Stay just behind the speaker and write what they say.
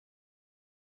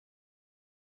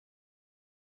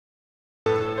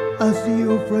I see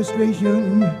your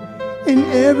frustration in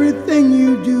everything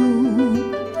you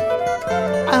do.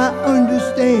 I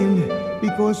understand,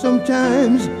 because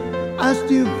sometimes I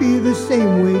still feel the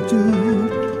same way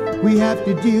too. We have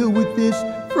to deal with this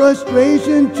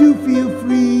frustration to feel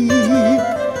free.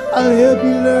 I'll help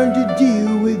you learn to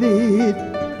deal with it.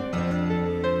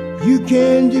 You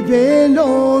can depend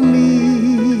on me.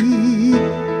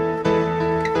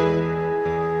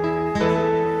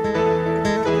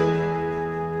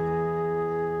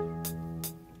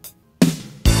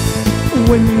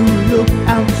 When you look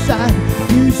outside,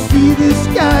 you see the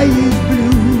sky is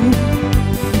blue.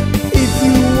 If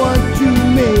you want to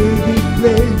make it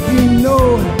red, you know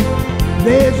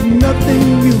there's nothing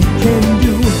you can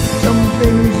do. Some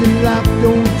things in life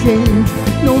don't change,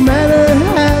 no matter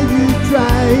how you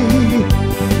try.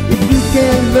 If you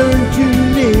can't learn to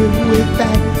live with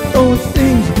that, those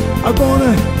things are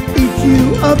gonna eat you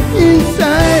up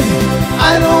inside.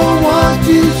 I don't want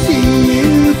to see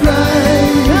you cry.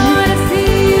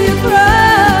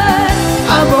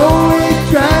 I've always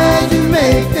tried to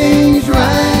make things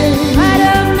right. Try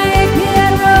to make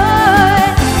it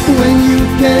right. When you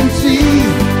can see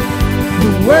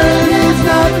the world is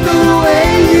not the way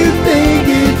you think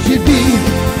it should be,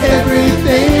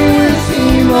 everything will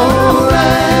seem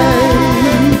alright.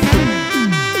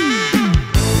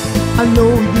 I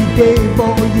know you gave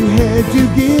all you had to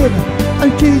give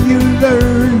until you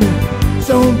learned.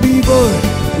 Some people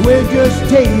will just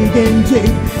take and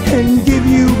take and give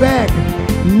you back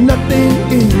nothing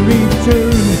in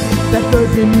return. That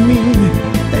doesn't mean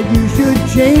that you should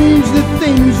change the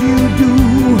things you do.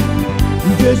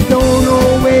 You just don't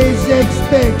always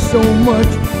expect so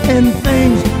much, and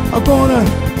things are gonna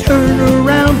turn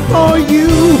around for you.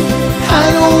 I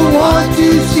don't want to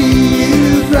see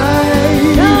you cry.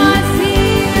 Don't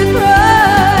see you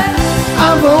cry.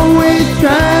 I've always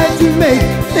tried to make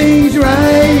things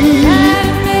right.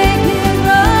 And make it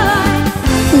right.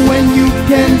 When you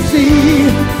can see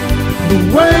the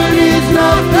world is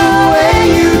not the way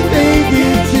you think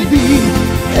it should be,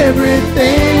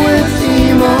 everything will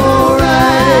seem alright.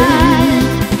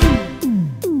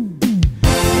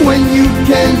 When you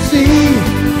can see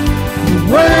the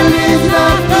world is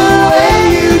not the way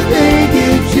you think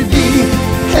it should be,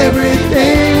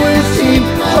 everything will seem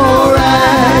alright.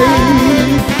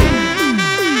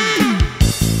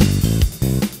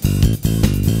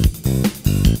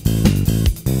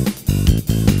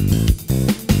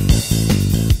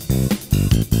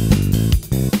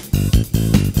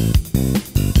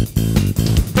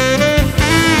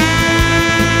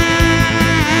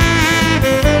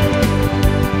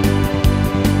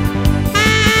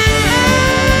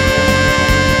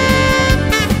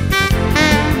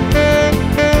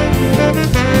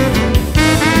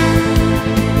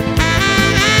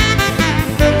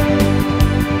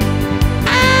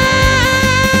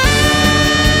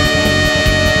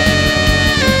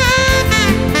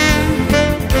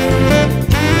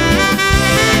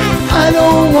 I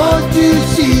don't want to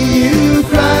see you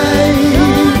cry.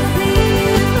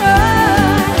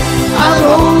 I've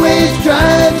always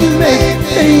tried to make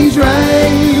things right.